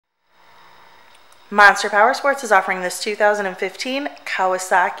Monster Powersports is offering this 2015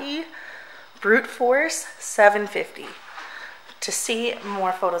 Kawasaki Brute Force 750. To see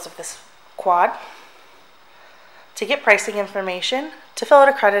more photos of this quad, to get pricing information, to fill out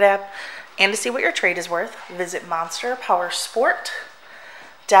a credit app, and to see what your trade is worth, visit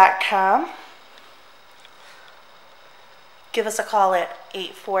monsterpowersport.com. Give us a call at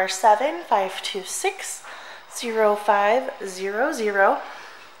 847-526-0500.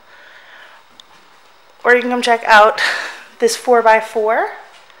 Or you can come check out this 4x4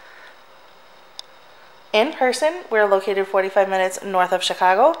 in person. We're located 45 minutes north of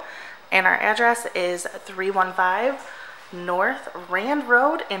Chicago, and our address is 315 North Rand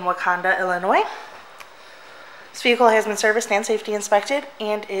Road in Wauconda, Illinois. This vehicle has been serviced and safety inspected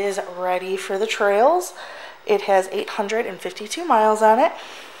and is ready for the trails. It has 852 miles on it.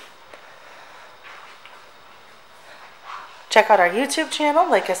 Check out our YouTube channel,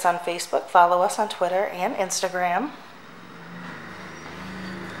 like us on Facebook, follow us on Twitter and Instagram.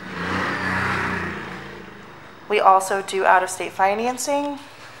 We also do out-of-state financing,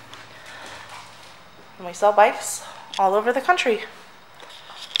 and we sell bikes all over the country.